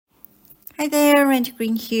Hi there, Randi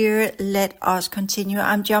Green here. Let us continue.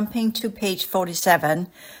 I'm jumping to page 47,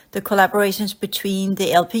 the collaborations between the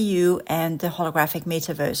LPU and the holographic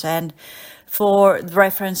metaverse, and for the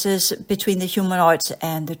references between the humanoids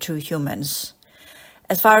and the true humans.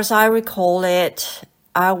 As far as I recall it,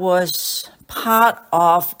 I was part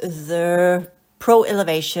of the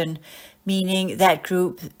pro-elevation, meaning that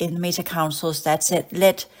group in the meta councils that said,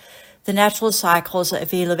 let the natural cycles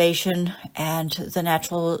of elevation and the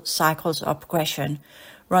natural cycles of progression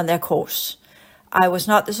run their course. I was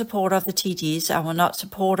not the supporter of the TDs. I was not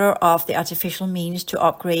supporter of the artificial means to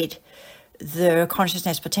upgrade the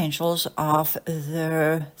consciousness potentials of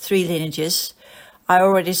the three lineages. I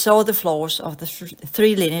already saw the flaws of the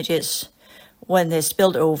three lineages when they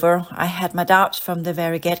spilled over. I had my doubts from the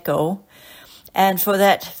very get-go. And for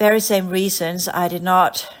that very same reasons, I did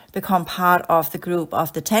not become part of the group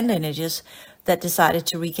of the 10 lineages that decided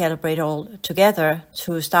to recalibrate all together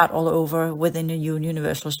to start all over within the new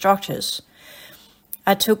universal structures.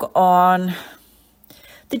 I took on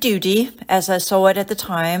the duty, as I saw it at the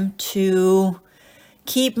time, to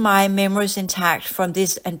keep my memories intact from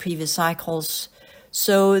this and previous cycles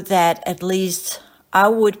so that at least I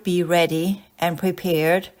would be ready and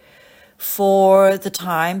prepared for the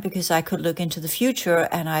time, because I could look into the future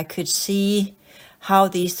and I could see how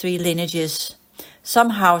these three lineages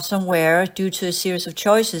somehow, somewhere, due to a series of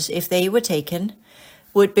choices, if they were taken,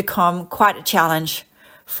 would become quite a challenge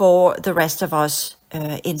for the rest of us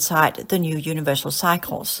inside the new universal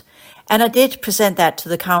cycles. And I did present that to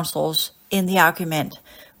the councils in the argument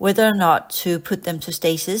whether or not to put them to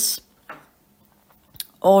stasis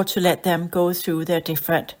or to let them go through their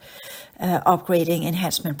different upgrading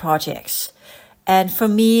enhancement projects. And for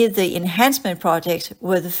me, the enhancement projects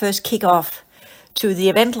were the first kickoff to the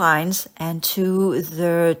event lines and to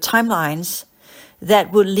the timelines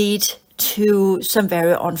that would lead to some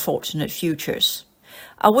very unfortunate futures.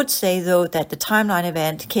 I would say, though, that the timeline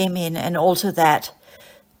event came in and altered that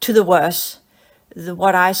to the worse.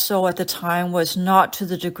 What I saw at the time was not to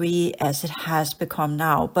the degree as it has become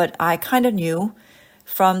now, but I kind of knew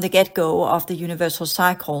from the get-go of the universal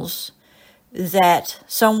cycles that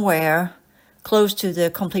somewhere close to the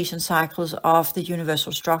completion cycles of the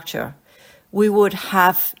universal structure, we would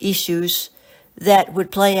have issues that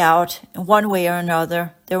would play out in one way or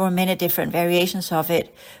another. There were many different variations of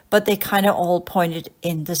it, but they kind of all pointed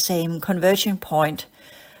in the same converging point,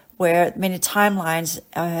 where many timelines,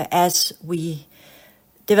 as we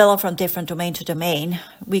develop from different domain to domain,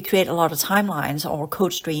 we create a lot of timelines or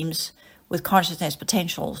code streams with consciousness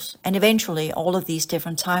potentials. And eventually all of these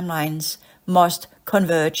different timelines must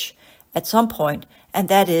converge at some point, and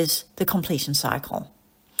that is the completion cycle.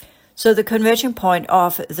 So the converging point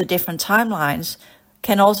of the different timelines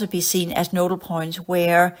can also be seen as nodal points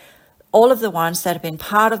where all of the ones that have been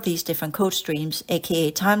part of these different code streams,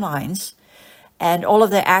 aka timelines, and all of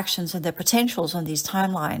their actions and their potentials on these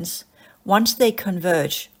timelines, once they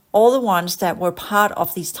converge, all the ones that were part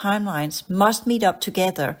of these timelines must meet up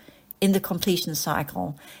together in the completion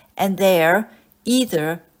cycle, and there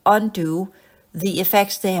either undo the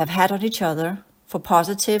effects they have had on each other for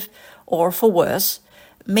positive or for worse,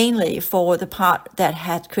 mainly for the part that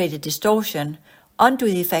had created distortion, undo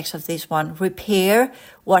the effects of this one, repair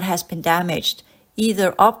what has been damaged,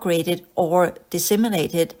 either upgraded or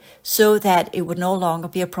disseminated, so that it would no longer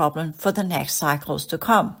be a problem for the next cycles to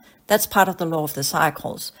come. That's part of the law of the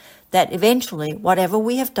cycles, that eventually whatever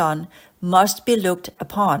we have done must be looked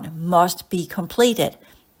upon, must be completed,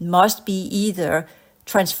 must be either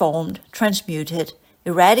transformed, transmuted,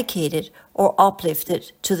 eradicated, or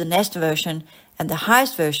uplifted to the next version and the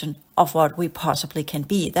highest version of what we possibly can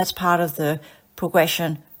be. That's part of the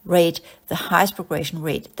progression rate, the highest progression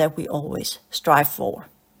rate that we always strive for.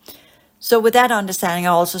 So with that understanding, I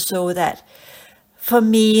also saw that for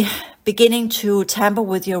me, beginning to tamper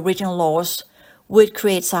with the original laws would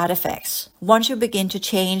create side effects. Once you begin to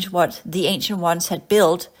change what the ancient ones had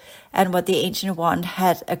built and what the ancient one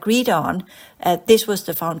had agreed on, this was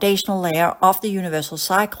the foundational layer of the universal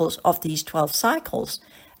cycles of these 12 cycles.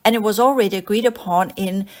 And it was already agreed upon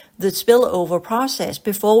in the spillover process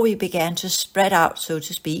before we began to spread out, so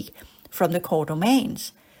to speak, from the core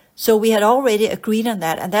domains. So we had already agreed on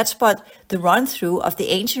that, and that's what the run-through of the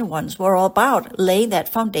ancient ones were all about, laying that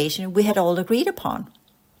foundation we had all agreed upon.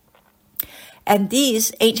 And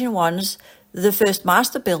these ancient ones, the first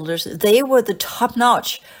master builders, they were the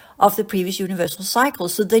top-notch of the previous universal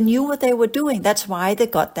cycles, so they knew what they were doing. That's why they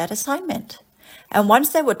got that assignment. And once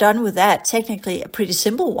they were done with that, technically a pretty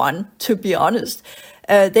simple one, to be honest,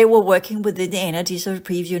 they were working within the energies of the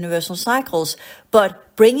previous universal cycles,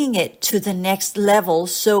 but bringing it to the next level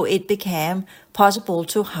so it became possible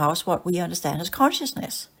to house what we understand as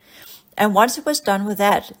consciousness. And once it was done with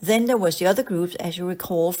that, then there was the other groups, as you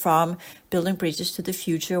recall, from Building Bridges to the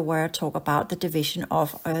Future, where I talk about the division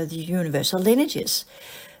of the universal lineages.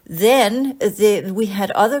 Then we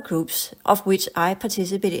had other groups, of which I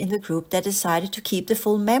participated in the group, that decided to keep the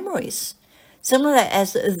full memories. Similar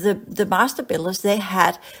as the master builders, they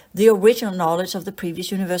had the original knowledge of the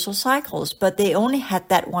previous universal cycles, but they only had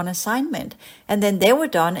that one assignment. And then they were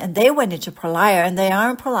done, and they went into Pralaya, and they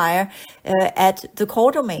are in Pralaya at the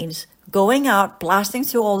core domains, going out, blasting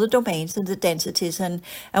through all the domains and the densities and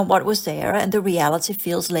what was there, and the reality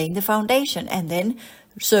fields, laying the foundation, and then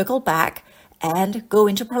circle back and go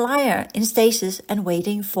into Pralaya in stasis and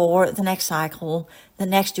waiting for the next cycle, the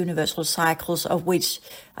next universal cycles, of which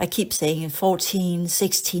I keep saying 14,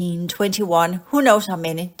 16, 21, who knows how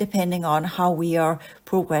many, depending on how we are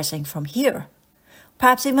progressing from here.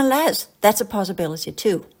 Perhaps even less. That's a possibility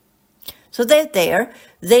too. So they're there,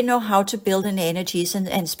 they know how to build in energies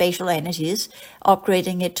and spatial energies,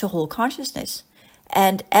 upgrading it to whole consciousness.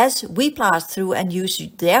 And as we blast through and use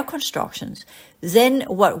their constructions, then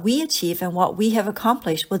what we achieve and what we have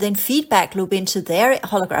accomplished will then feedback loop into their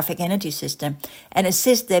holographic energy system and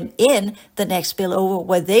assist them in the next spillover,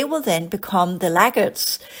 where they will then become the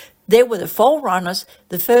laggards. They were the forerunners,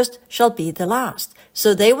 the first shall be the last.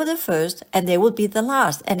 So they were the first and they will be the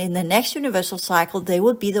last. And in the next universal cycle, they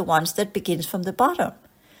will be the ones that begins from the bottom.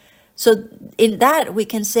 So in that, we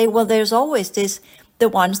can say, well, there's always the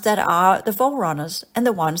ones that are the forerunners and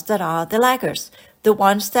the ones that are the laggards, the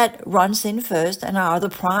ones that runs in first and are the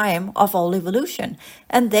prime of all evolution.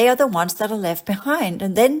 And they are the ones that are left behind.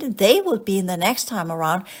 And then they will be in the next time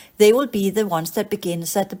around, they will be the ones that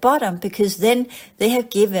begins at the bottom, because then they have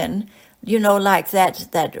given, like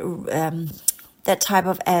that type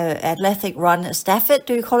of athletic run, staffette,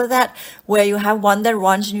 do you call it that? Where you have one that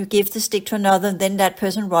runs and you give the stick to another, and then that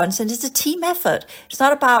person runs, and it's a team effort. It's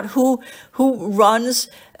not about who runs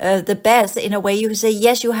the best. In a way, you say,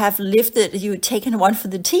 yes, you have lifted, you've taken one for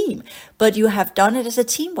the team, but you have done it as a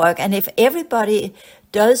teamwork. And if everybody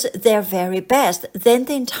does their very best, then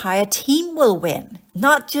the entire team will win,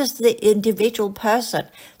 not just the individual person.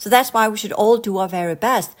 So that's why we should all do our very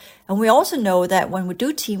best. And we also know that when we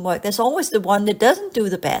do teamwork, there's always the one that doesn't do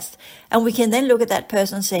the best. And we can then look at that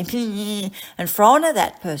person and say, and frown at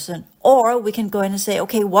that person. Or we can go in and say,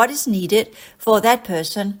 okay, what is needed for that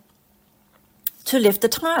person to lift the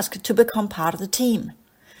task, to become part of the team?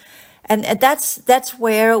 And that's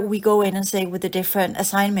where we go in and say, with the different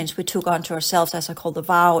assignments we took onto ourselves, as I call the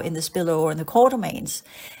vow, in the spillover and the core domains.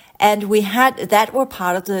 And we had that were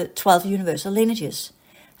part of the 12 universal lineages.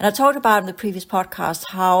 And I talked about in the previous podcast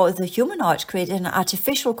how the humanoids created an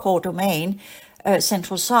artificial core domain,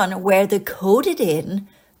 central sun, where they coded in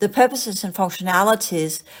the purposes and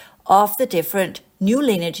functionalities of the different new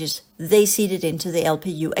lineages they seeded into the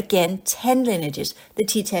LPU. Again, 10 lineages, the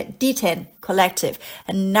D10 collective.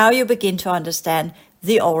 And now you begin to understand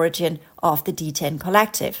the origin of the D10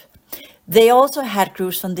 collective. They also had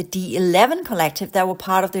groups from the D11 collective that were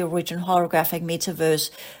part of the original holographic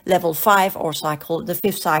metaverse level 5 or cycle, the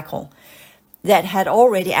 5th cycle, that had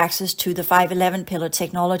already access to the 511 pillar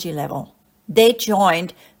technology level. They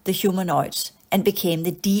joined the humanoids and became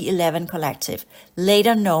the D11 collective,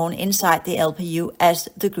 later known inside the LPU as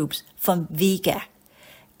the groups from Vega.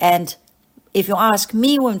 And if you ask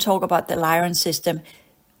me, when we talk about the Lyran system,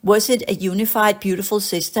 was it a unified, beautiful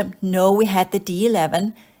system? No, we had the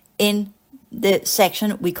D11 in the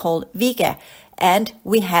section we call Vega. And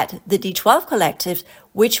we had the D12 collectives,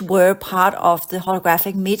 which were part of the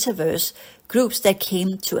holographic metaverse groups that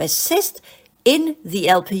came to assist in the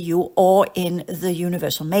LPU or in the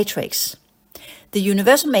universal matrix. The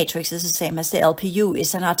universal matrix is the same as the LPU.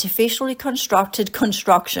 It's an artificially constructed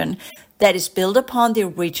construction that is built upon the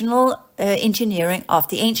original engineering of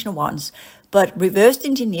the ancient ones, but reverse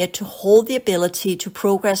engineered to hold the ability to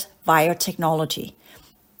progress via technology.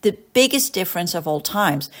 The biggest difference of all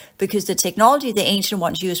times, because the technology the ancient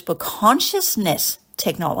ones used for consciousness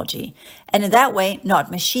technology, and in that way, not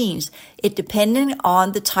machines. It depended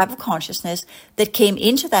on the type of consciousness that came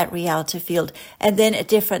into that reality field, and then a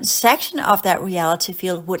different section of that reality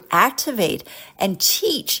field would activate and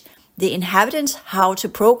teach the inhabitants how to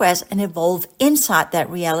progress and evolve inside that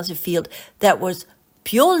reality field that was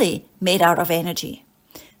purely made out of energy.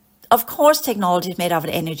 Of course, technology is made out of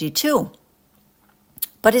energy too,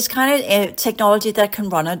 but it's kind of a technology that can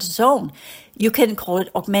run on its own. You can call it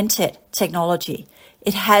augmented technology.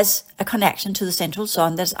 It has a connection to the central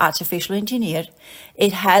sun that's artificially engineered.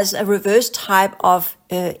 It has a reverse type of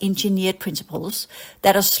engineered principles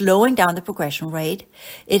that are slowing down the progression rate.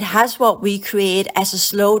 It has what we create as a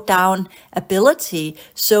slowed down ability,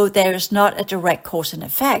 so there is not a direct cause and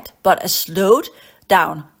effect, but a slowed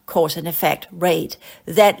down cause and effect rate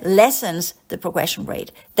that lessens the progression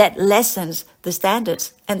rate, that lessens the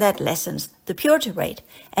standards, and that lessens the purity rate.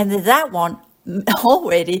 And that one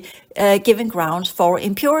already given grounds for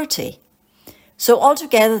impurity. So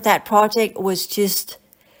altogether, that project was just,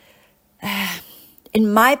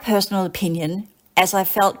 in my personal opinion, as I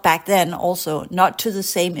felt back then also, not to the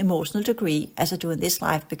same emotional degree as I do in this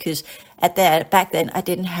life, because back then I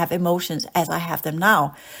didn't have emotions as I have them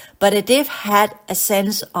now. But I did had a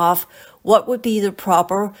sense of what would be the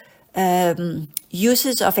proper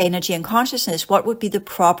uses of energy and consciousness, what would be the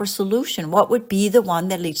proper solution, what would be the one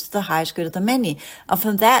that leads to the highest good of the many, and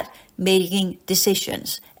from that making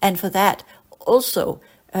decisions, and for that also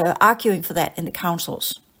arguing for that in the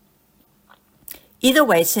councils. Either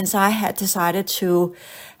way, since I had decided to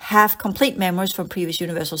have complete memories from previous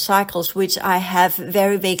universal cycles, which I have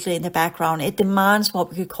very vaguely in the background, it demands what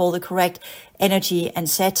we could call the correct energy and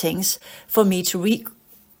settings for me to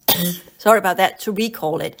to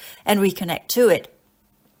recall it and reconnect to it.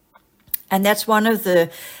 And that's one of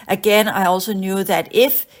again, I also knew that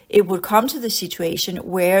if it would come to the situation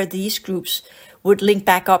where these groups would link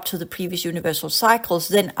back up to the previous universal cycles,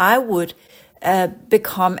 then I would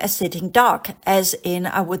become a sitting duck, as in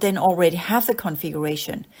I would then already have the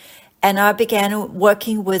configuration. And I began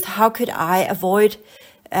working with how could I avoid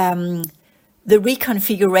the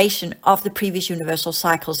reconfiguration of the previous universal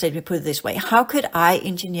cycles, let me put it this way. How could I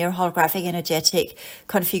engineer holographic energetic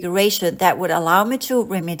configuration that would allow me to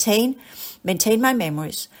maintain my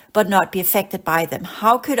memories, but not be affected by them?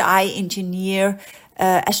 How could I engineer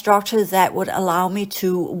a structure that would allow me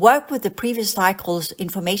to work with the previous cycles'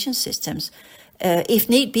 information systems, if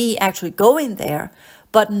need be, actually go in there,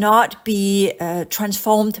 but not be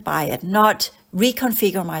transformed by it, not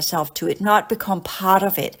reconfigure myself to it, not become part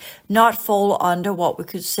of it, not fall under what we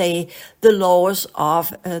could say the laws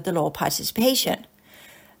of the law of participation.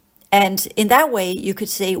 And in that way, you could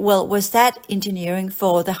say, well, was that engineering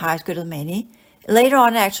for the highest good of many? Later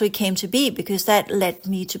on, it actually came to be, because that led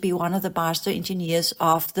me to be one of the master engineers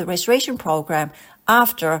of the restoration program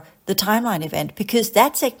after the timeline event, because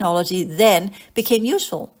that technology then became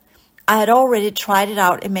useful. I had already tried it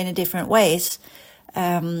out in many different ways.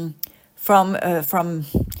 I'm not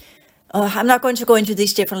going to go into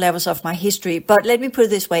these different levels of my history, but let me put it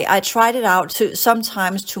this way. I tried it out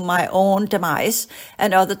sometimes to my own demise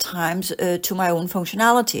and other times to my own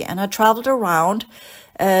functionality. And I traveled around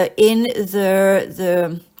in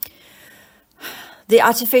the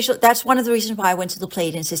artificial, that's one of the reasons why I went to the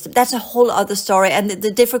Pleiadian system. That's a whole other story. And the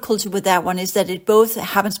difficulty with that one is that it both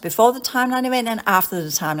happens before the timeline event and after the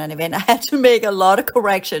timeline event. I had to make a lot of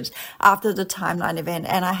corrections after the timeline event.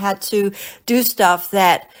 And I had to do stuff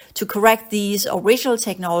to correct these original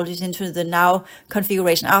technologies into the now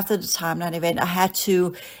configuration after the timeline event. I had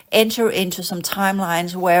to enter into some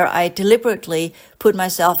timelines where I deliberately put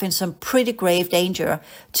myself in some pretty grave danger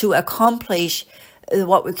to accomplish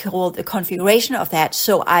what we call the configuration of that,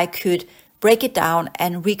 so I could break it down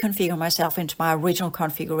and reconfigure myself into my original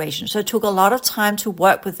configuration. So it took a lot of time to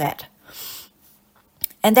work with that.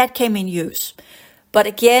 And that came in use. But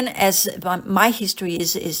again, as my history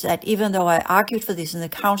is that even though I argued for this in the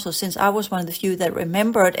council, since I was one of the few that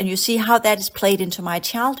remembered, and you see how that is played into my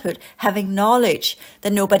childhood, having knowledge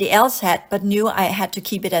that nobody else had, but knew I had to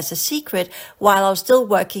keep it as a secret while I was still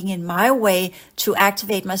working in my way to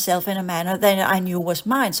activate myself in a manner that I knew was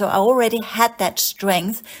mine. So I already had that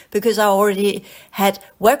strength because I already had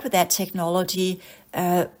worked with that technology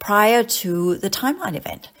prior to the timeline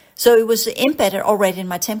event. So it was embedded already in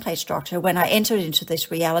my template structure when I entered into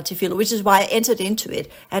this reality field, which is why I entered into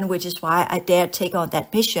it and which is why I dared take on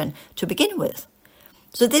that mission to begin with.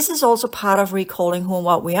 So this is also part of recalling who and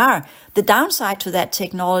what we are. The downside to that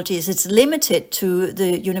technology is it's limited to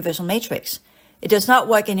the universal matrix. It does not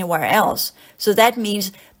work anywhere else. So that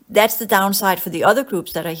means that's the downside for the other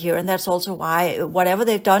groups that are here. And that's also why whatever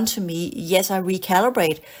they've done to me, yes, I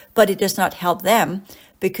recalibrate, but it does not help them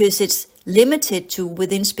because it's limited to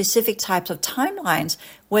within specific types of timelines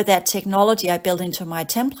where that technology I built into my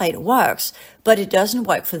template works, but it doesn't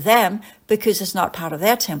work for them because it's not part of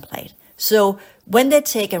their template. So when they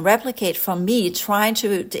take and replicate from me, it's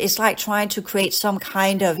like trying to create some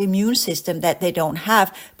kind of immune system that they don't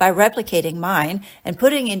have by replicating mine and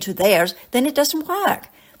putting into theirs, then it doesn't work.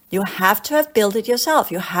 You have to have built it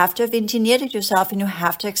yourself. You have to have engineered it yourself, and you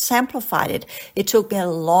have to exemplify it. It took me a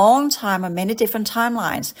long time on many different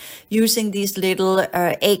timelines using these little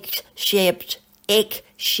egg-shaped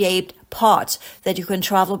pods that you can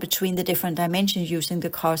travel between the different dimensions using the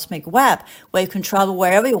cosmic web, where you can travel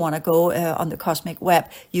wherever you want to go on the cosmic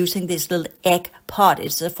web using this little egg pod.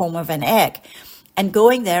 It's the form of an egg. And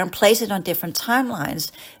going there and place it on different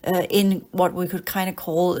timelines in what we could kind of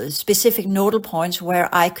call specific nodal points, where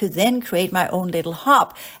I could then create my own little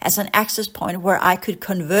hub as an access point where I could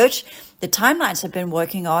converge the timelines I've been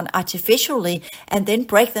working on artificially and then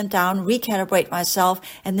break them down, recalibrate myself,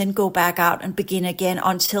 and then go back out and begin again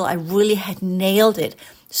until I really had nailed it.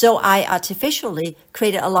 So I artificially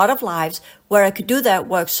created a lot of lives where I could do that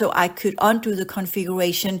work, so I could undo the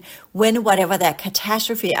configuration when whatever that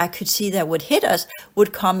catastrophe I could see that would hit us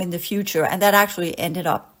would come in the future. And that actually ended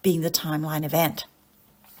up being the timeline event.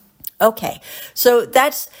 Okay, so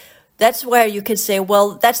that's where you could say,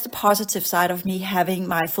 well, that's the positive side of me having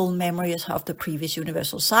my full memories of the previous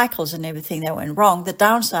universal cycles and everything that went wrong. The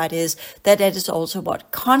downside is that is also what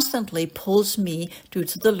constantly pulls me, due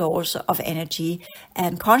to the laws of energy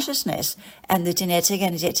and consciousness and the genetic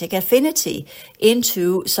and energetic affinity,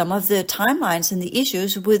 into some of the timelines and the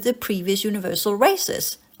issues with the previous universal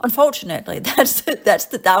races. Unfortunately, that's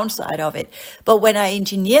the downside of it. But when I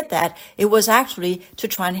engineered that, it was actually to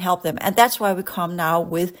try and help them. And that's why we come now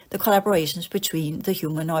with the collaborations between the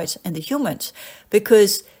humanoids and the humans.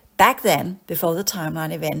 Because back then, before the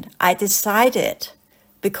timeline event, I decided,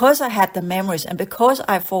 because I had the memories and because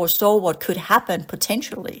I foresaw what could happen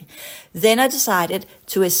potentially, then I decided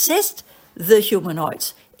to assist the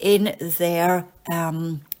humanoids in their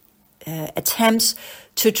attempts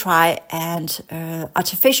to try and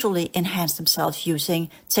artificially enhance themselves using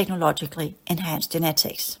technologically enhanced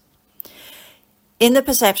genetics. In the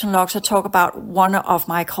perception logs, I talk about one of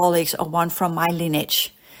my colleagues, or one from my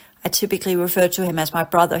lineage. I typically refer to him as my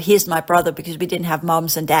brother. He's my brother because we didn't have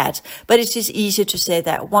moms and dads, but it's just easier to say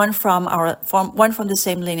that one from the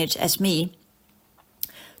same lineage as me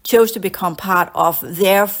chose to become part of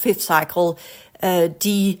their fifth cycle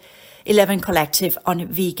D11 collective on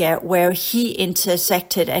Vega, where he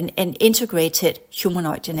intersected and integrated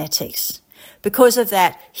humanoid genetics. Because of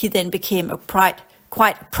that, he then became a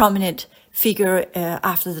quite prominent figure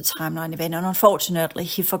after the timeline event. And unfortunately,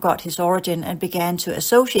 he forgot his origin and began to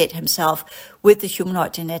associate himself with the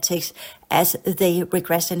humanoid genetics as they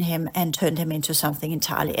regressed in him and turned him into something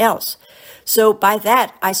entirely else. So by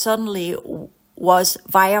that, I suddenly was,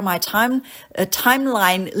 via my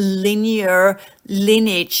timeline linear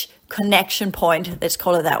lineage connection point, let's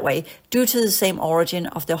call it that way, due to the same origin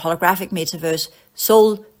of the holographic metaverse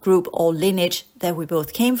soul group or lineage that we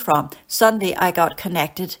both came from, suddenly I got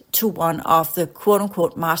connected to one of the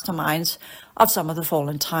quote-unquote masterminds of some of the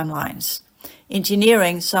fallen timelines,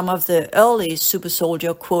 engineering some of the early super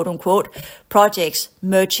soldier quote-unquote projects,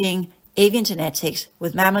 merging avian genetics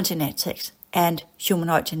with mammal genetics and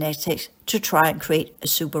humanoid genetics to try and create a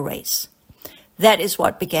super race. That is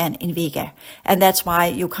what began in Vega. And that's why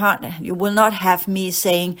you will not have me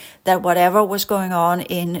saying that whatever was going on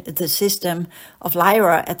in the system of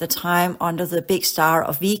Lyra at the time under the big star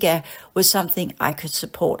of Vega was something I could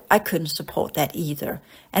support. I couldn't support that either.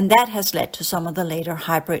 And that has led to some of the later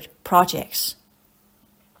hybrid projects.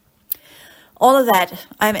 All of that,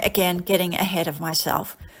 I'm again getting ahead of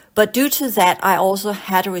myself. But due to that, I also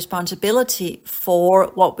had a responsibility for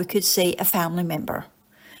what we could say a family member.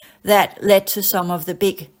 That led to some of the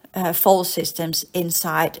big fault systems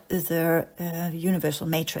inside the universal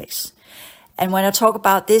matrix. And when I talk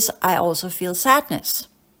about this, I also feel sadness.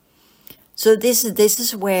 So this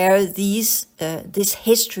is where this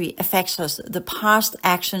history affects us, the past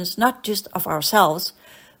actions, not just of ourselves,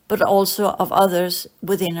 but also of others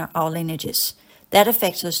within our lineages. That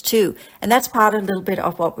affects us too. And that's part a little bit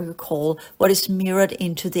of what we call what is mirrored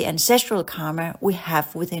into the ancestral karma we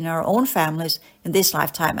have within our own families in this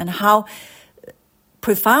lifetime, and how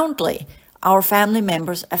profoundly our family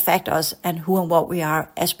members affect us and who and what we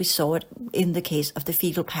are, as we saw it in the case of the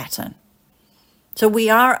fetal pattern. So we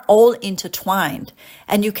are all intertwined,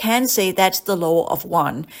 and you can say that's the law of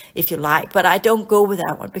one, if you like, but I don't go with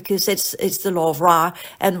that one because it's the law of Ra,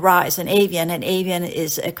 and Ra is an avian, and avian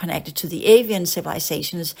is connected to the avian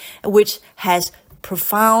civilizations, which has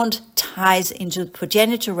profound ties into the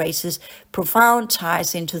progenitor races, profound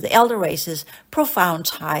ties into the elder races, profound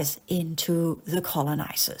ties into the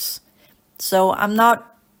colonizers. So I'm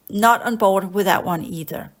not on board with that one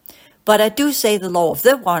either. But I do say the law of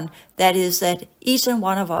the one, that is that each and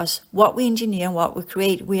one of us, what we engineer and what we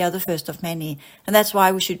create, we are the first of many. And that's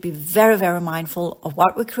why we should be very, very mindful of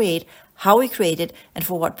what we create, how we create it, and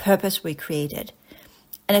for what purpose we create it.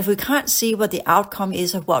 And if we can't see what the outcome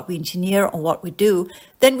is of what we engineer or what we do,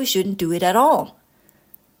 then we shouldn't do it at all.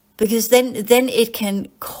 Because then it can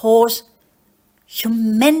cause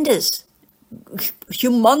humongous,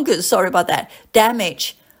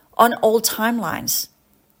 damage on all timelines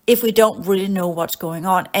if we don't really know what's going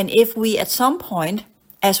on. And if we at some point,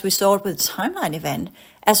 as we saw it with the timeline event,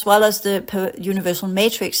 as well as the universal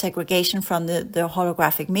matrix segregation from the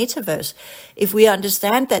holographic metaverse, if we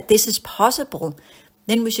understand that this is possible,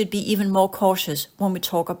 then we should be even more cautious when we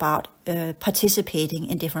talk about participating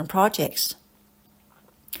in different projects.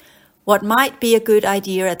 What might be a good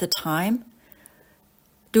idea at the time,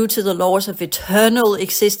 due to the laws of eternal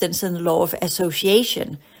existence and the law of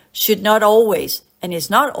association, should not always, and is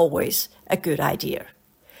not always, a good idea.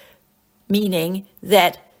 Meaning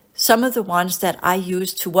that some of the ones that I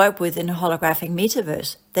used to work with in the holographic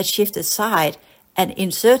metaverse that shifted side and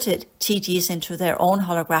inserted TGs into their own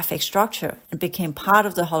holographic structure and became part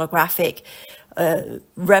of the holographic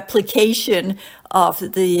replication of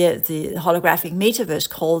the holographic metaverse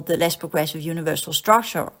called the less progressive universal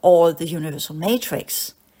structure or the universal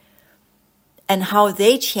matrix, and how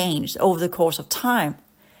they changed over the course of time.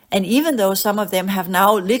 And even though some of them have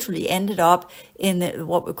now literally ended up in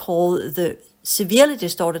what we call the severely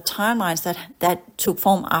distorted timelines that took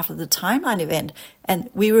form after the timeline event, and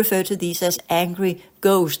we refer to these as angry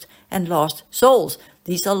ghosts and lost souls.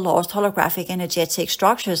 These are lost holographic energetic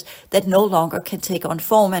structures that no longer can take on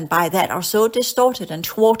form, and by that are so distorted and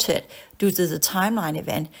thwarted due to the timeline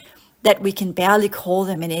event that we can barely call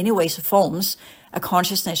them in any ways or forms a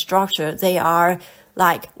consciousness structure. They are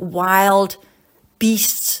like wild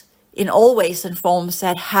beasts in all ways and forms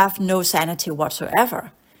that have no sanity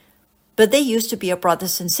whatsoever. But they used to be our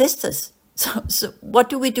brothers and sisters. So what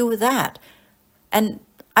do we do with that? And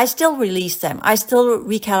I still release them. I still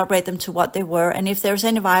recalibrate them to what they were. And if there's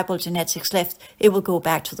any viable genetics left, it will go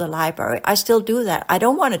back to the library. I still do that. I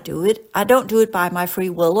don't want to do it. I don't do it by my free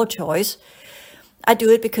will or choice. I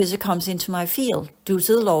do it because it comes into my field due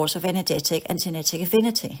to the laws of energetic and genetic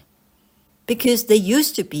affinity. Because they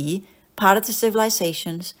used to be part of the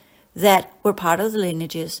civilizations that were part of the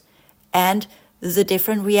lineages and the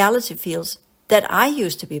different reality fields that I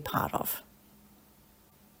used to be part of.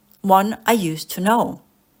 One I used to know.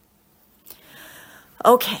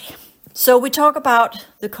 Okay, so we talk about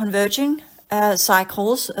the converging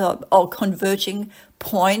cycles or converging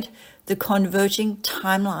point, the converging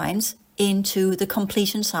timelines into the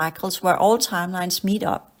completion cycles where all timelines meet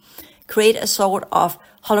up, create a sort of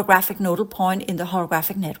holographic nodal point in the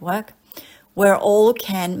holographic network where all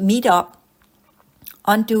can meet up,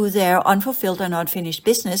 undo their unfulfilled and unfinished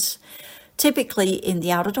business, typically in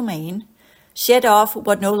the outer domain, shed off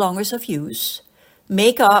what no longer is of use,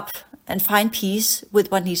 make up and find peace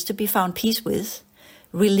with what needs to be found peace with,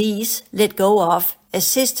 release, let go of,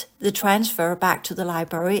 assist the transfer back to the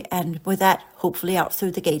library, and with that, hopefully out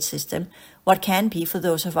through the gate system, what can be for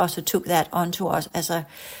those of us who took that onto us as a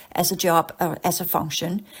job or as a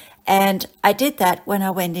function. And I did that when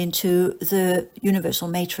I went into the universal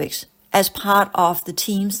matrix as part of the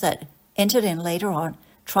teams that entered in later on,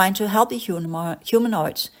 trying to help the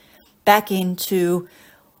humanoids back into,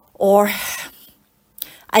 or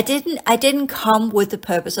I didn't come with the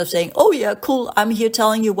purpose of saying, oh yeah, cool, I'm here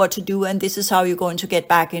telling you what to do and this is how you're going to get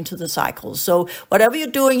back into the cycle. So whatever you're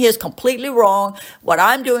doing here is completely wrong. What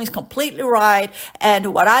I'm doing is completely right.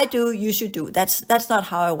 And what I do, you should do. That's not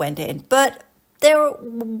how I went in. But there,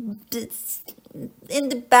 in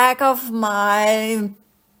the back of my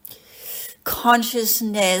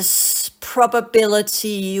consciousness,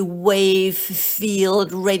 probability, wave,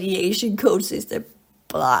 field, radiation code system,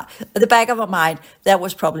 blah, at the back of my mind, that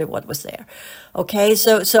was probably what was there. Okay,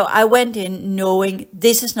 so I went in knowing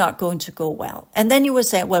this is not going to go well. And then you would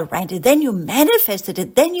say, well, Randi, then you manifested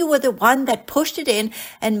it. Then you were the one that pushed it in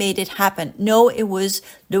and made it happen. No, it was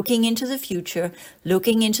looking into the future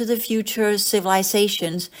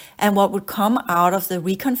civilizations and what would come out of the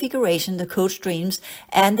reconfiguration, the code streams,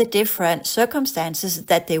 and the different circumstances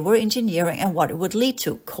that they were engineering and what it would lead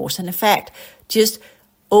to, cause and effect. Just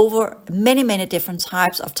over many, many different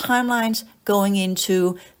types of timelines, going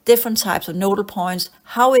into different types of nodal points,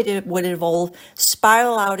 how it would evolve,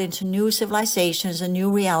 spiral out into new civilizations and new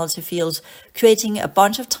reality fields, creating a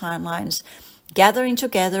bunch of timelines, gathering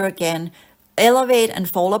together again, elevate and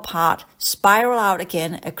fall apart, spiral out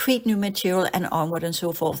again, accrete new material, and onward and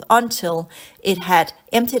so forth, until it had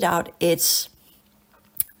emptied out its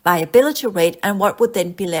viability rate, and what would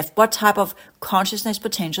then be left? What type of consciousness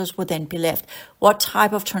potentials would then be left? What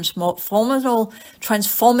type of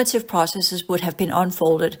transformative processes would have been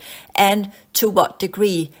unfolded, and to what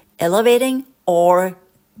degree? elevating or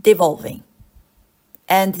devolving.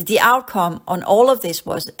 And the outcome on all of this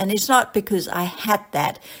was, and it's not because I had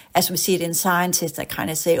that, as we see it in scientists that kind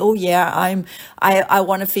of say, oh yeah, I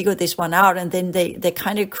want to figure this one out. And then they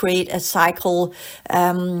kind of create a cycle, a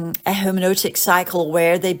hermeneutic cycle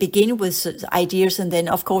where they begin with ideas and then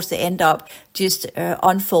of course they end up just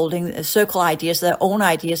unfolding circle ideas, their own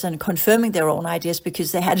ideas, and confirming their own ideas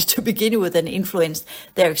because they had to begin with and influence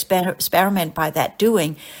their experiment by that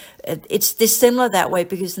doing. It's dissimilar that way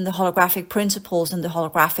because in the holographic principles and the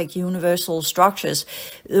holographic universal structures,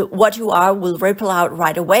 what you are will ripple out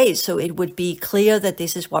right away. So it would be clear that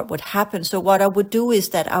this is what would happen. So what I would do is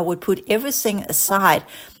that I would put everything aside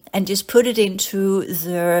and just put it into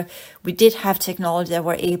we did have technology that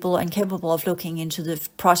were able and capable of looking into the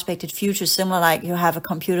prospected future, similar like you have a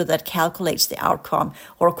computer that calculates the outcome,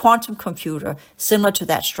 or a quantum computer, similar to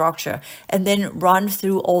that structure, and then run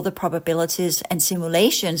through all the probabilities and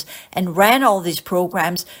simulations and ran all these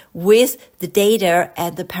programs with the data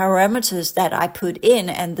and the parameters that I put in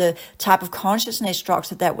and the type of consciousness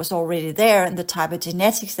structure that was already there and the type of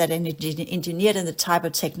genetics that I engineered and the type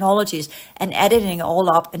of technologies, and editing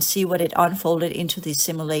all up and see what it unfolded into these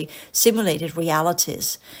simulated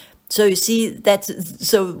realities. So you see that,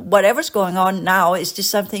 so whatever's going on now is just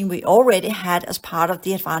something we already had as part of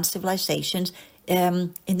the advanced civilizations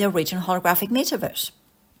in the original holographic metaverse.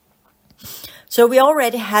 So we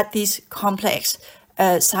already had these complex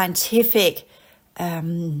scientific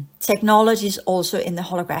technologies also in the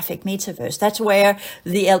holographic metaverse. That's where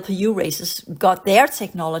the LPU races got their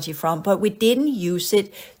technology from, but we didn't use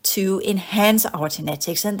it to enhance our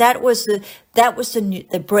genetics, and that was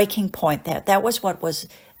the breaking point there. That was what was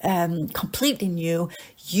completely new,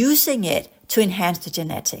 using it to enhance the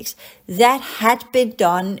genetics. That had been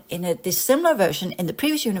done in a dissimilar version in the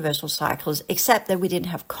previous universal cycles, except that we didn't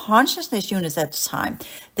have consciousness units at the time.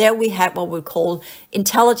 There we had what we call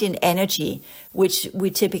intelligent energy, which we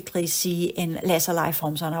typically see in lesser life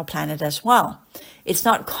forms on our planet as well. It's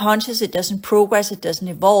not conscious, it doesn't progress, it doesn't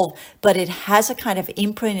evolve, but it has a kind of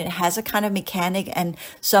imprint, it has a kind of mechanic and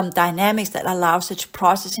some dynamics that allows it to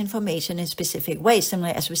process information in specific ways, similar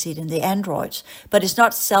as we see it in the androids. But it's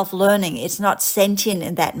not self-learning, it's not sentient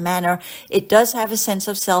in that manner. It does have a sense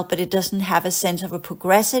of self, but it doesn't have a sense of a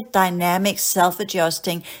progressive, dynamic,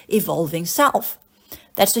 self-adjusting, evolving self.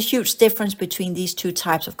 That's a huge difference between these two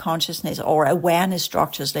types of consciousness or awareness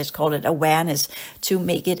structures, let's call it awareness to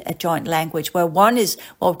make it a joint language, where one is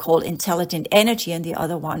what we call intelligent energy and the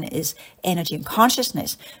other one is energy and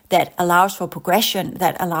consciousness that allows for progression,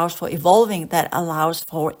 that allows for evolving, that allows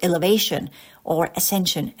for elevation or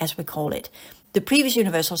ascension, as we call it. The previous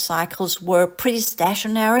universal cycles were pretty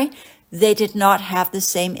stationary. They did not have the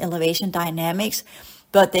same elevation dynamics,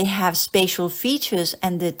 but they have spatial features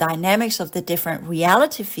and the dynamics of the different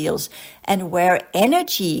reality fields, and where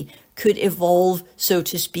energy could evolve, so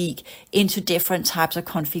to speak, into different types of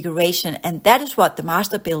configuration. And that is what the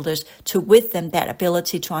master builders took with them, that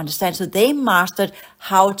ability to understand. So they mastered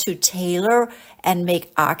how to tailor and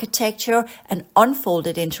make architecture and unfold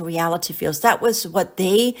it into reality fields. That was what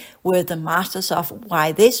they were the masters of,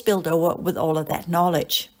 why they spilled over with all of that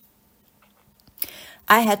knowledge.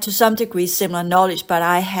 I had to some degree similar knowledge, but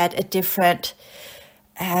I had a different,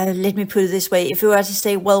 let me put it this way. If you were to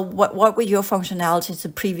say, well, what were your functionalities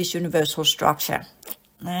in the previous universal structure?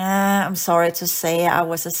 I'm sorry to say I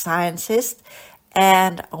was a scientist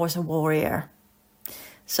and I was a warrior.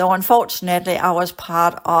 So unfortunately, I was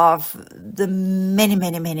part of the many,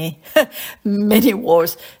 many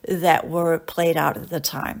wars that were played out at the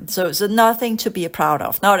time. So nothing to be proud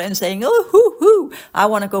of. Not in saying, oh, hoo, I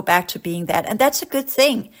want to go back to being that. And that's a good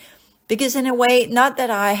thing. Because in a way, not that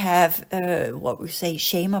I have, what we say,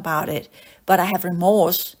 shame about it, but I have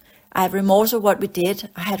remorse. I have remorse of what we did.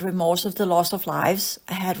 I had remorse of the loss of lives.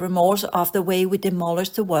 I had remorse of the way we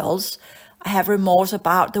demolished the worlds. I have remorse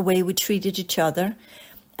about the way we treated each other.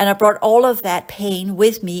 And I brought all of that pain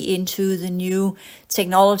with me into the new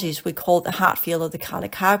technologies we call the heart field of the Kali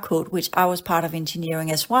Code, which I was part of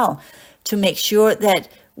engineering as well, to make sure that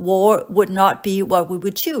war would not be what we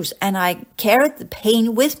would choose. And I carried the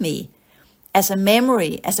pain with me as a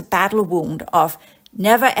memory, as a battle wound of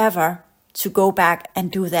never ever to go back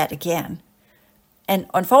and do that again. And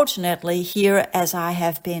unfortunately, here, as I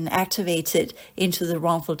have been activated into the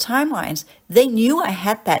wrongful timelines, they knew I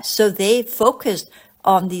had that. So they focused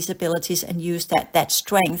on these abilities and used that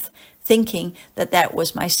strength, thinking that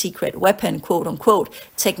was my secret weapon, quote unquote,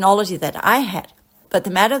 technology that I had. But the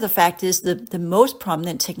matter of the fact is the most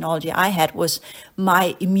prominent technology I had was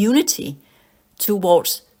my immunity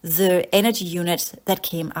towards the energy units that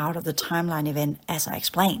came out of the timeline event, as I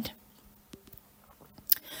explained.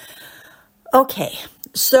 Okay,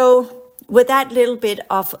 so with that little bit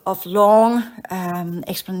of long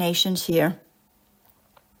explanations here,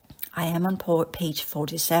 I am on page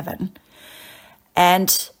 47.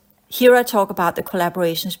 And here I talk about the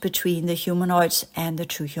collaborations between the humanoids and the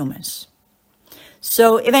true humans.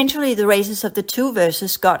 So eventually the races of the two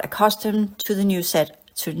verses got accustomed to the new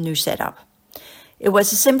setup. It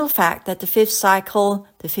was a simple fact that the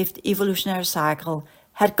fifth evolutionary cycle,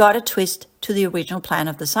 had got a twist to the original plan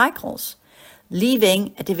of the cycles,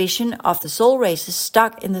 leaving a division of the soul races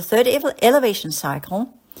stuck in the third elevation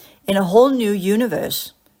cycle in a whole new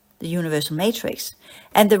universe, the universal matrix,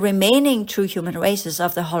 and the remaining true human races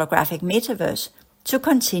of the holographic metaverse to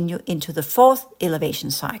continue into the fourth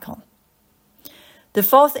elevation cycle. The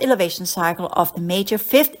fourth elevation cycle of the major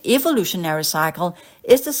fifth evolutionary cycle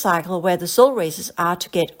is the cycle where the soul races are to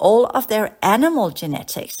get all of their animal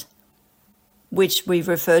genetics, which we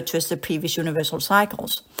referred to as the previous universal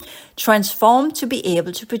cycles, transformed to be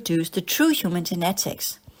able to produce the true human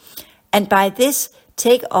genetics, and by this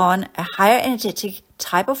take on a higher energetic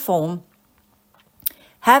type of form,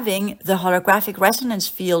 having the holographic resonance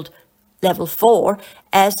field level 4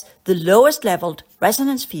 as the lowest leveled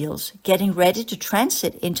resonance fields, getting ready to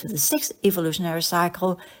transit into the sixth evolutionary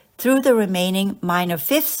cycle through the remaining minor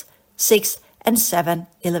fifth, sixth, and seventh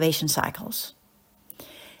elevation cycles.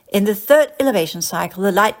 In the third elevation cycle,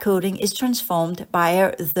 the light coding is transformed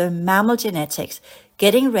by the mammal genetics,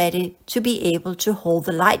 getting ready to be able to hold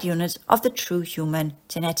the light units of the true human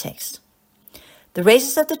genetics. The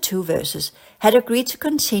races of the two verses had agreed to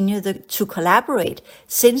continue to collaborate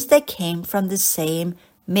since they came from the same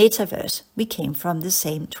metaverse. We came from the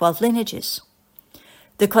same 12 lineages.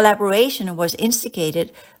 The collaboration was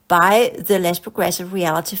instigated by the less progressive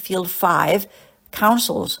reality field 5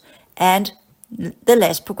 councils and the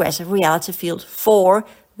less progressive reality field 4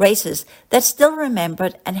 races that still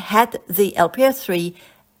remembered and had the LPR3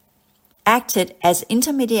 acted as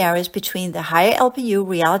intermediaries between the higher LPU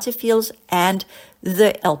reality fields and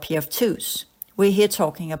the LPF2s. We're here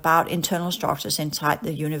talking about internal structures inside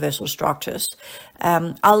the universal structures.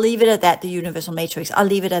 I'll leave it at that, the universal matrix. I'll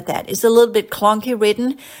leave it at that. It's a little bit clunky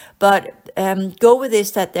written, but go with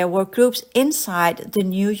this, that there were groups inside the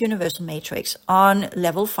new universal matrix on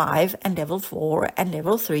level 5 and level 4 and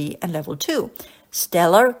level 3 and level 2.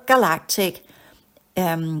 Stellar, galactic,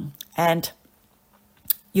 and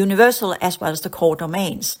universal, as well as the core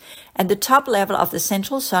domains. And the top level of the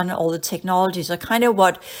central sun, all the technologies are kind of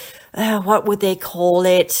what would they call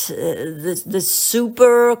it? The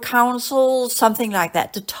super council, something like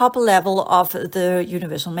that. The top level of the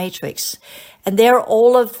universal matrix. And they're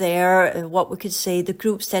all of their, what we could say, the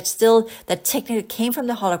groups that technically came from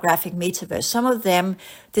the holographic metaverse. Some of them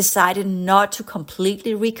decided not to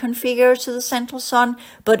completely reconfigure to the central sun,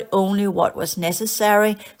 but only what was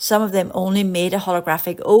necessary. Some of them only made a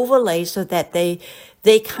holographic overlay so that they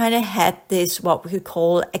kind of had this, what we could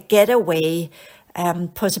call a getaway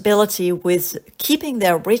possibility with keeping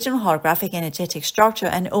their original holographic energetic structure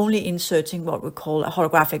and only inserting what we call a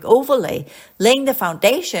holographic overlay, laying the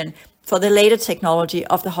foundation for the later technology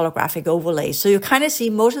of the holographic overlay. So you kind of see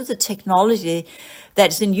most of the technology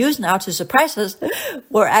that's in use now to suppress us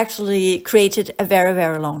were actually created a very,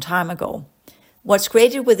 very long time ago. What's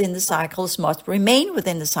created within the cycles must remain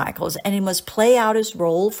within the cycles, and it must play out its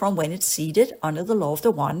role from when it's seated under the law of the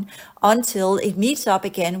one until it meets up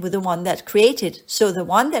again with the one that created, so the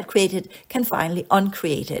one that created can finally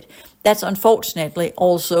uncreate it. That's unfortunately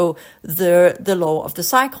also the law of the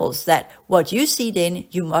cycles, that what you seed in,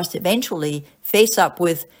 you must eventually face up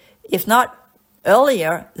with, if not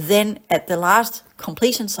earlier, then at the last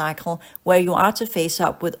completion cycle, where you are to face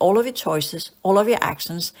up with all of your choices, all of your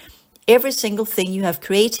actions, every single thing you have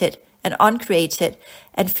created and uncreated,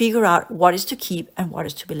 and figure out what is to keep and what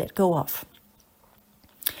is to be let go of.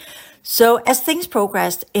 So as things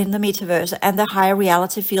progressed in the metaverse and the higher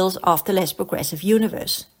reality fields of the less progressive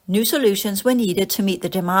universe, new solutions were needed to meet the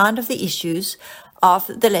demand of the issues of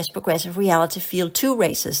the less progressive reality field 2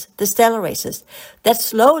 races, the stellar races, that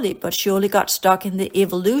slowly but surely got stuck in the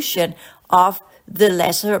evolution of the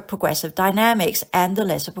lesser progressive dynamics and the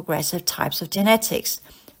lesser progressive types of genetics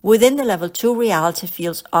within the level 2 reality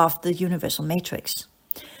fields of the universal matrix.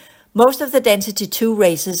 Most of the density 2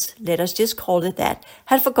 races, let us just call it that,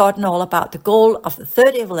 had forgotten all about the goal of the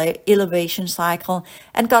third elevation cycle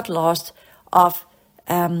and got lost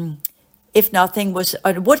if nothing was,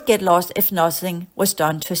 or would get lost if nothing was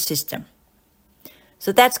done to assist them.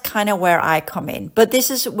 So that's kind of where I come in. But this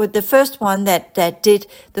is with the first one that did,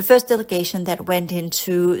 the first delegation that went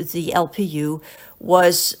into the LPU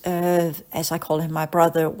was, as I call him, my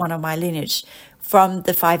brother, one of my lineage, from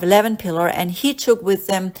the 511 pillar, and he took with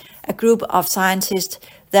them a group of scientists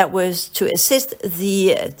that was to assist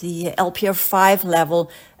the LPR 5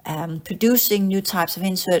 level, producing new types of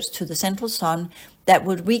inserts to the central sun that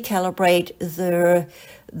would recalibrate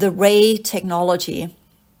the ray technology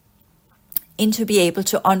into be able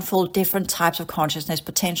to unfold different types of consciousness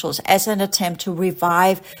potentials as an attempt to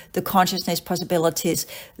revive the consciousness possibilities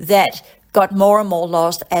that got more and more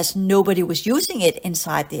lost as nobody was using it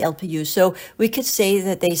inside the LPU. So we could say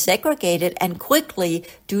that they segregated and quickly,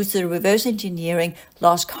 due to the reverse engineering,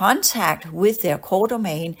 lost contact with their core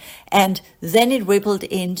domain. And then it rippled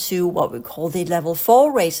into what we call the level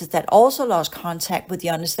 4 races that also lost contact with the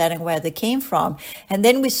understanding where they came from. And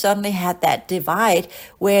then we suddenly had that divide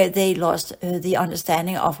where they lost the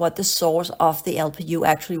understanding of what the source of the LPU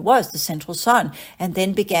actually was, the central sun, and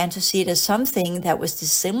then began to see it as something that was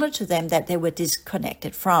dissimilar to them, that they were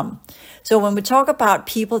disconnected from. So when we talk about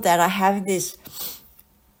people that are having this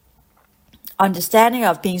understanding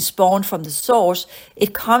of being spawned from the source,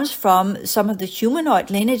 it comes from some of the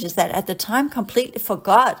humanoid lineages that at the time completely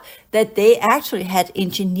forgot that they actually had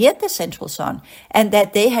engineered the central sun and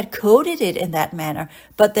that they had coded it in that manner,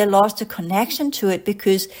 but they lost the connection to it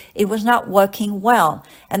because it was not working well.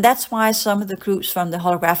 And that's why some of the groups from the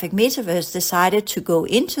holographic metaverse decided to go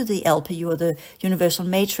into the LPU, or the universal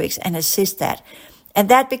matrix, and assist that. And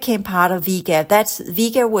that became part of Vega.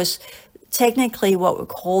 Vega was technically what we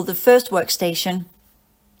call the first workstation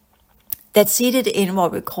that seated in what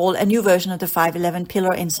we call a new version of the 511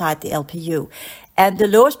 pillar inside the LPU. And the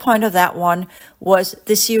lowest point of that one was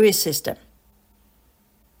the Sirius system.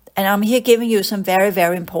 And I'm here giving you some very,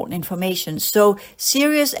 very important information. So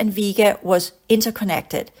Sirius and Vega was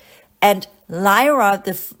interconnected. And Lyra,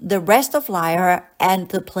 the rest of Lyra and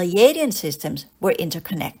the Pleiadian systems were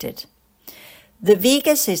interconnected. The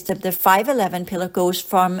Vega system, the 511 pillar, goes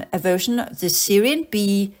from a version of the Sirian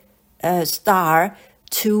B star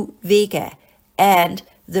to Vega. And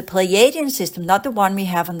the Pleiadian system, not the one we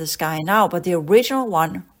have on the sky now, but the original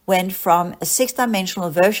one, went from a 6-dimensional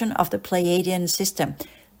version of the Pleiadian system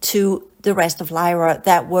to the rest of Lyra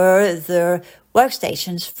that were the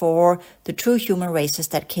workstations for the true human races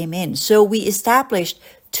that came in. So we established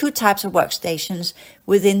 2 types of workstations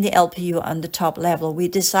within the LPU on the top level. We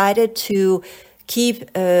decided to keep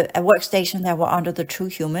a workstation that were under the true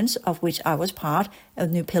humans, of which I was part of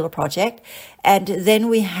the New Pillar Project. And then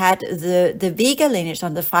we had the Vega lineage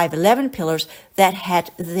on the 511 pillars that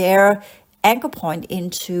had their anchor point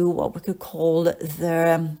into what we could call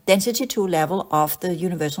the density 2 level of the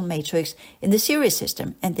universal matrix in the Sirius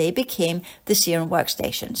system. And they became the Sirian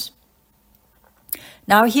workstations.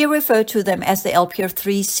 Now here refer to them as the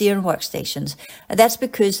LPR3 Sirian workstations. And that's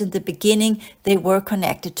because in the beginning they were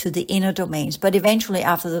connected to the inner domains, but eventually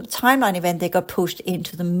after the timeline event they got pushed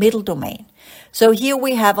into the middle domain. So here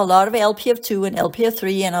we have a lot of LPR2 and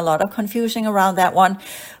LPR3 and a lot of confusion around that one.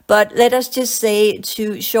 But let us just say,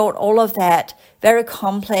 to short all of that very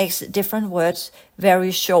complex different words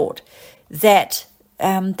very short, that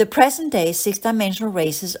the present-day 6-dimensional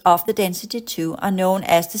races of the density 2 are known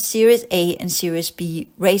as the Series A and Series B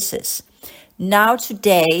races. Now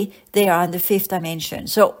today, they are in the 5th dimension.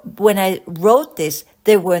 So when I wrote this,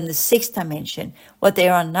 they were in the 6th dimension. What they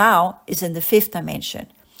are now is in the 5th dimension.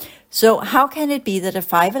 So how can it be that a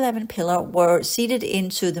 511 pillar were seated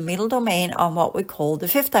into the middle domain on what we call the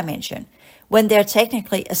 5th dimension, when they're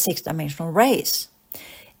technically a 6-dimensional race?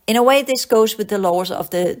 In a way, this goes with the laws of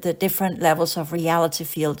the different levels of reality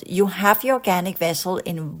field. You have your organic vessel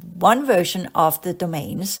in one version of the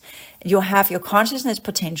domains. You have your consciousness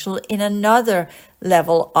potential in another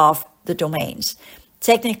level of the domains.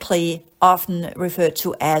 Technically, often referred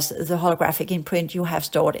to as the holographic imprint you have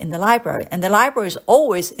stored in the library. And the library is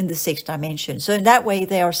always in the 6th dimension. So in that way,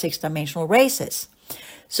 they are 6-dimensional races.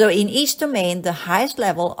 So in each domain, the highest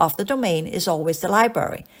level of the domain is always the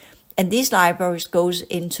library. And these libraries goes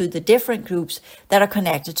into the different groups that are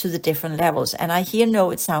connected to the different levels. And I here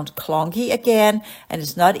know it sounds clunky again, and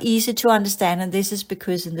it's not easy to understand. And this is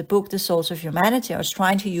because in the book, The Source of Humanity, I was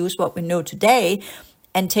trying to use what we know today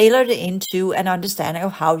and tailor it into an understanding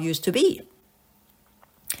of how it used to be.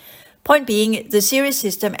 Point being, the Sirius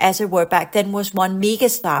system, as it were back then, was one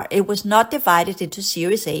megastar. It was not divided into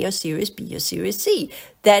Series A or Series B or Series C.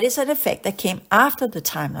 That is an effect that came after the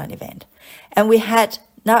timeline event. And we had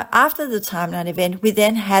now, after the timeline event, we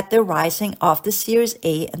then had the rising of the Series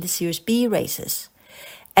A and the Series B races.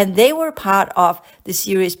 And they were part of the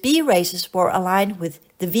Series B races were aligned with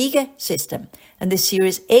the Vega system. And the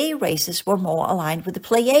Series A races were more aligned with the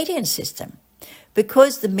Pleiadian system.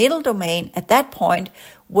 Because the middle domain at that point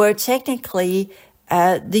were technically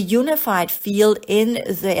the unified field in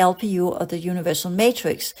the LPU, or the universal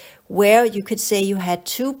matrix, where you could say you had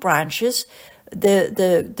two branches.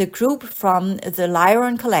 The group from the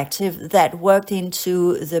Lyran collective that worked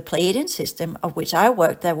into the Pleiadian system, of which I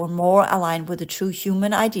worked, that were more aligned with the true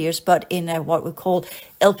human ideas, but in a, what we call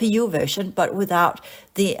LPU version, but without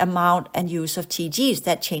the amount and use of TGs.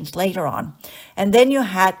 That changed later on. And then you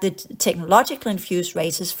had the technologically infused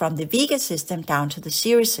races from the Vega system down to the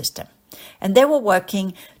Ceres system. And they were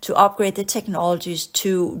working to upgrade the technologies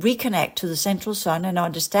to reconnect to the central sun, and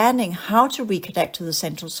understanding how to reconnect to the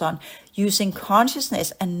central sun using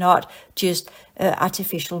consciousness and not just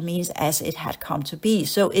artificial means as it had come to be.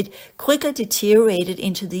 So it quickly deteriorated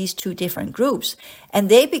into these two different groups, and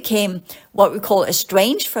they became what we call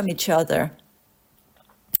estranged from each other.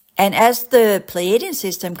 And as the Pleiadian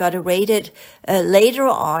system got irradiated later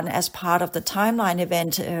on as part of the timeline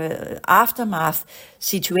event aftermath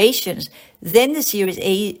situations, then the Series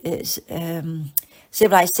A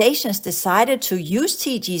civilizations decided to use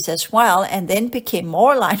TGs as well, and then became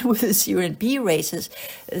more aligned with the Sirian B races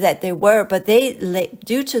that they were. But they,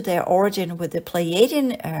 due to their origin with the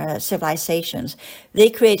Pleiadian civilizations, they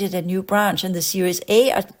created a new branch, and the Series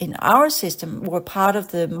A in our system were part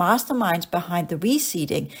of the masterminds behind the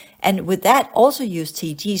reseeding, and with that also used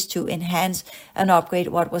TGs to enhance and upgrade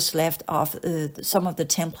what was left of some of the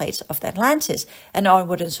templates of the Atlantis, and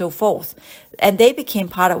onward and so forth. And they became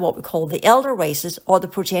part of what we call the elder races, or the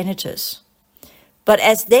progenitors. But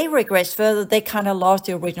as they regressed further, they kind of lost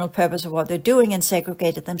the original purpose of what they're doing and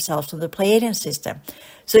segregated themselves to the Pleiadian system.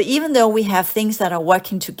 So even though we have things that are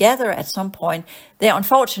working together at some point, they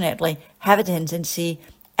unfortunately have a tendency,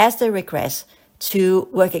 as they regress, to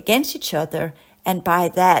work against each other, and by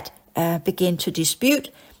that begin to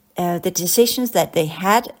dispute the decisions that they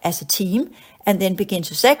had as a team, and then begin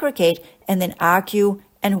to segregate, and then argue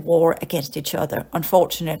and war against each other.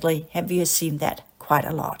 Unfortunately, we have seen that quite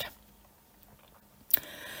a lot.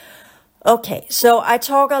 Okay, so I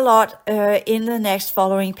talk a lot in the next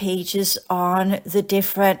following pages on the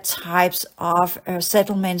different types of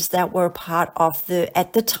settlements that were part of the,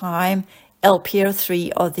 at the time, LPR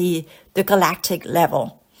 3, or the galactic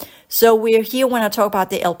level. So we're here, when I talk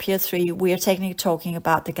about the LPR 3, we are technically talking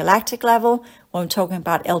about the galactic level. When we're talking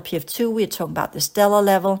about LPF 2, we're talking about the stellar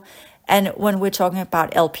level. And when we're talking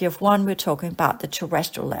about LPF 1, we're talking about the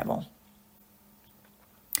terrestrial level.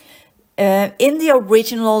 In the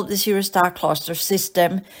original, the Zero Star Cluster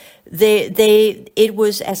system, it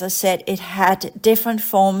was, as I said, it had different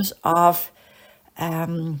forms of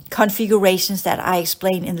configurations that I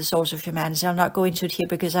explain in the Source of Humanity. I'll not go into it here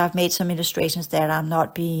because I've made some illustrations that I'm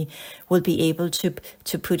not will be able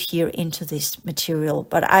to put here into this material.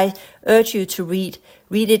 But I urge you to read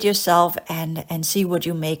it yourself and see what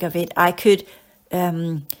you make of it. I could,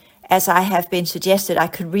 as I have been suggested, I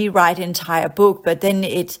could rewrite an entire book, but then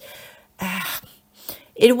it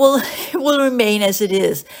will remain as it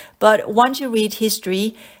is. But once you read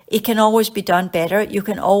history, it can always be done better. You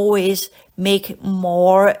can always make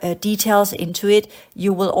more details into it.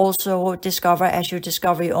 You will also discover, as you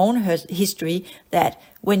discover your own history, that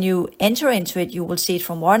when you enter into it, you will see it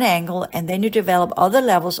from one angle, and then you develop other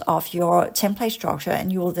levels of your template structure,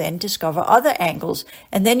 and you will then discover other angles.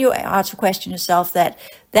 And then you are to question yourself that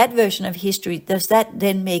version of history, does that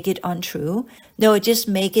then make it untrue? No, it just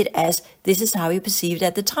make it as this is how you perceived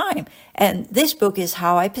at the time. And this book is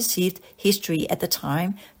how I perceived history at the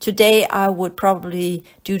time. Today, I would probably,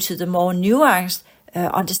 due to the more nuanced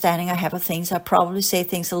understanding I have of things, I probably say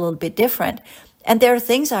things a little bit different. And there are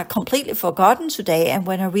things I completely forgotten today. And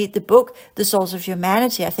when I read the book, The Source of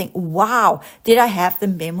Humanity, I think, wow, did I have the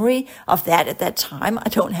memory of that at that time? I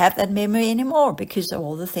don't have that memory anymore because of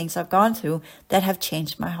all the things I've gone through that have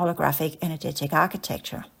changed my holographic energetic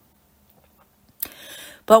architecture.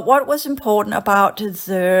 But what was important about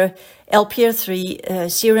the LPR3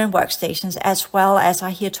 Sirian workstations, as well as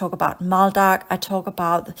I here talk about Maldark, I talk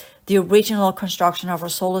about the original construction of our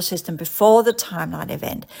solar system before the timeline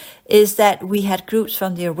event, is that we had groups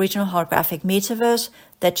from the original holographic metaverse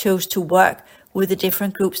that chose to work with the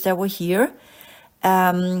different groups that were here,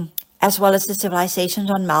 as well as the civilizations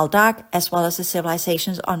on Maldark, as well as the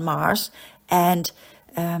civilizations on Mars, and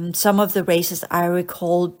some of the races I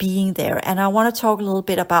recall being there. And I want to talk a little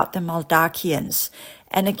bit about the Maldarkians.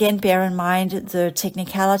 And again, bear in mind the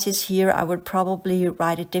technicalities here. I would probably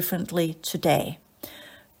write it differently today.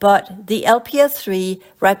 But the LPR3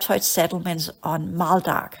 Reptoid settlements on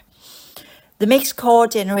Maldark. The mixed core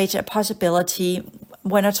generated a possibility.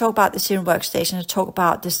 When I talk about the Sirian workstation, I talk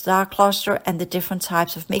about the star cluster and the different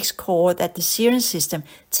types of mixed core that the Sirian system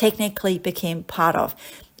technically became part of.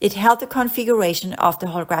 it held the configuration of the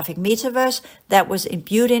holographic metaverse that was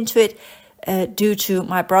imbued into it due to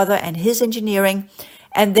my brother and his engineering.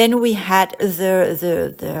 And then we had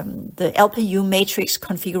the LPU matrix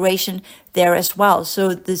configuration there as well.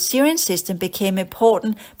 So the Sirian system became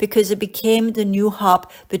important because it became the new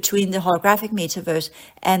hub between the holographic metaverse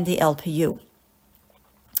and the LPU.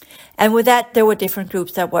 And with that, there were different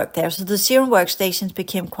groups that worked there. So the Sirian workstations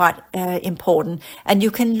became quite important. And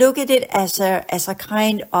you can look at it as a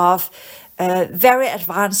kind of very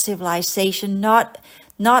advanced civilization, not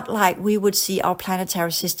like we would see our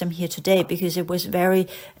planetary system here today, because it was very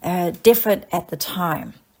different at the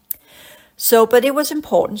time. So, but it was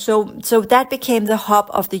important. So that became the hub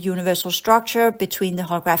of the universal structure between the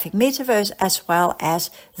holographic metaverse as well as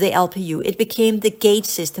the LPU. It became the gate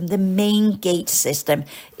system, the main gate system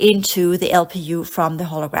into the LPU from the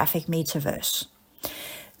holographic metaverse.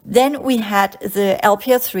 Then we had the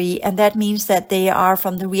LPR3, and that means that they are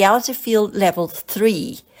from the reality field level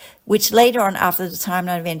 3, which later on after the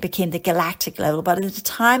timeline event became the galactic level. But at the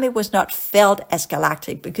time it was not felt as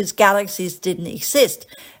galactic because galaxies didn't exist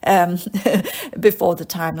before the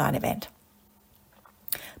timeline event.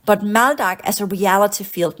 But Maldak as a reality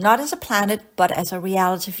field, not as a planet, but as a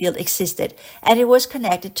reality field existed. And it was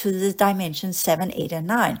connected to the dimensions 7, 8, and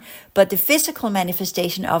 9. But the physical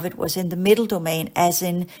manifestation of it was in the middle domain, as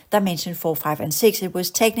in dimension 4, 5, and 6. It was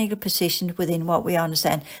technically positioned within what we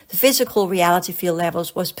understand. The physical reality field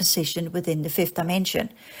levels was positioned within the 5th dimension.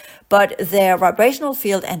 But their vibrational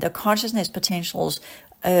field and their consciousness potentials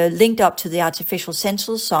linked up to the artificial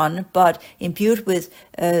central sun, but imbued with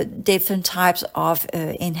different types of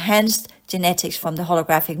enhanced genetics from the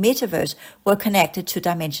holographic metaverse, were connected to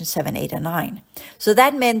dimension 7, 8, and 9. So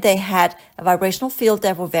that meant they had a vibrational field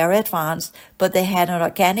that were very advanced, but they had an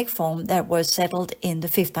organic form that was settled in the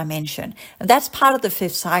 5th dimension. And that's part of the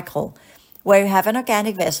 5th cycle, where you have an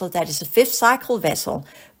organic vessel that is a 5th cycle vessel,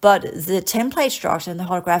 but the template structure in the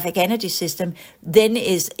holographic energy system then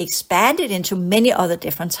is expanded into many other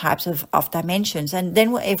different types of dimensions. And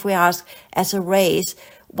then if we ask as a race,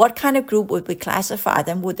 what kind of group would we classify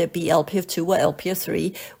them? Would there be LP of 2 or LP of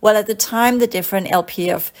 3? Well, at the time, the different LP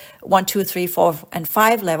of 1, 2, 3, 4, and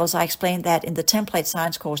 5 levels, I explained that in the template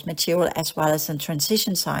science course material as well as in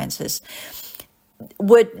transition sciences,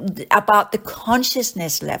 about the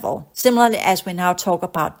consciousness level. Similarly, as we now talk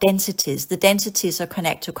about densities, the densities are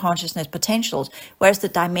connected to consciousness potentials, whereas the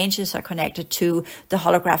dimensions are connected to the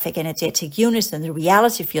holographic energetic units and the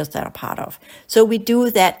reality fields that are part of. So we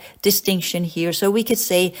do that distinction here. So we could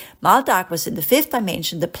say Maldak was in the 5th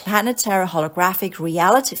dimension, the planetary holographic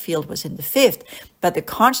reality field was in the 5th, but the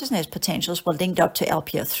consciousness potentials were linked up to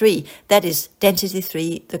LPR3. That is density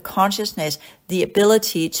 3, the consciousness, the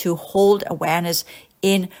ability to hold awareness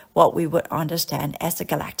in what we would understand as the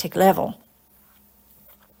galactic level.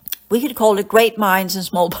 We could call it great minds and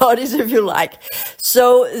small bodies if you like.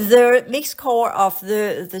 So the mixed core of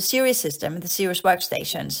the Sirius system, the Sirius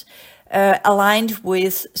workstations, aligned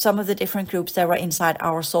with some of the different groups that were inside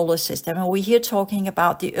our solar system. And we're here talking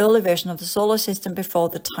about the early version of the solar system before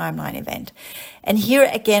the timeline event. And here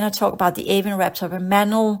again, I talk about the avian, reptile, and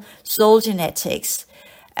mammal soul genetics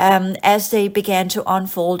as they began to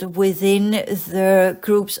unfold within the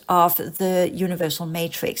groups of the universal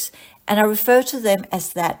matrix. And I refer to them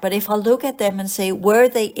as that. But if I look at them and say, were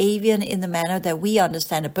they avian in the manner that we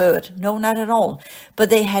understand a bird? No, not at all. But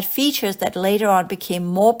they had features that later on became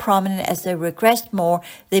more prominent as they regressed more.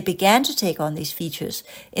 They began to take on these features.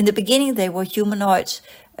 In the beginning, they were humanoids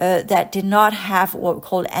that did not have what we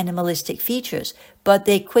call animalistic features. But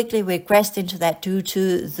they quickly regressed into that due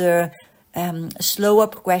to the slower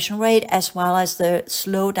progression rate as well as the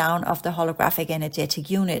slowdown of the holographic energetic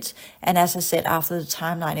units. And as I said, after the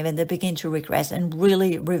timeline event, they begin to regress and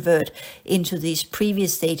really revert into these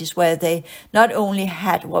previous stages where they not only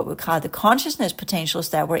had what we call the consciousness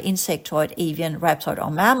potentials that were insectoid, avian, reptoid, or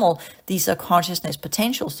mammal. These are consciousness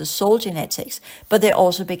potentials, the soul genetics, but they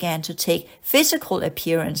also began to take physical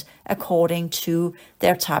appearance according to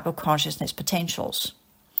their type of consciousness potentials.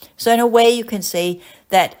 So in a way, you can say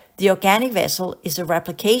that the organic vessel is a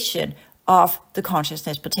replication of the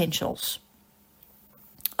consciousness potentials.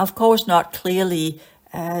 Of course, not clearly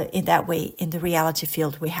in that way in the reality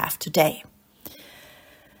field we have today.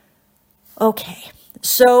 Okay,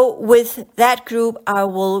 so with that group, I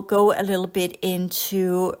will go a little bit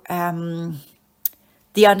into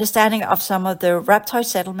the understanding of some of the reptile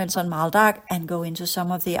settlements on Maldak and go into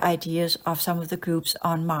some of the ideas of some of the groups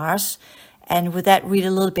on Mars. And with that, read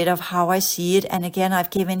a little bit of how I see it. And again, I've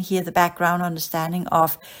given here the background understanding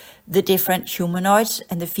of the different humanoids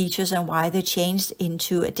and the features and why they changed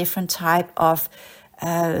into a different type of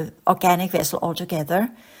organic vessel altogether.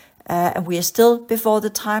 and we are still before the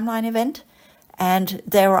timeline event. And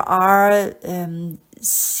there are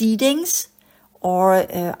seedings or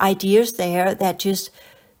ideas there that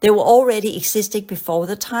they were already existing before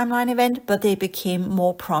the timeline event, but they became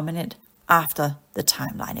more prominent after the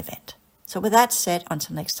timeline event. So with that said,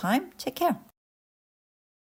 until next time, take care.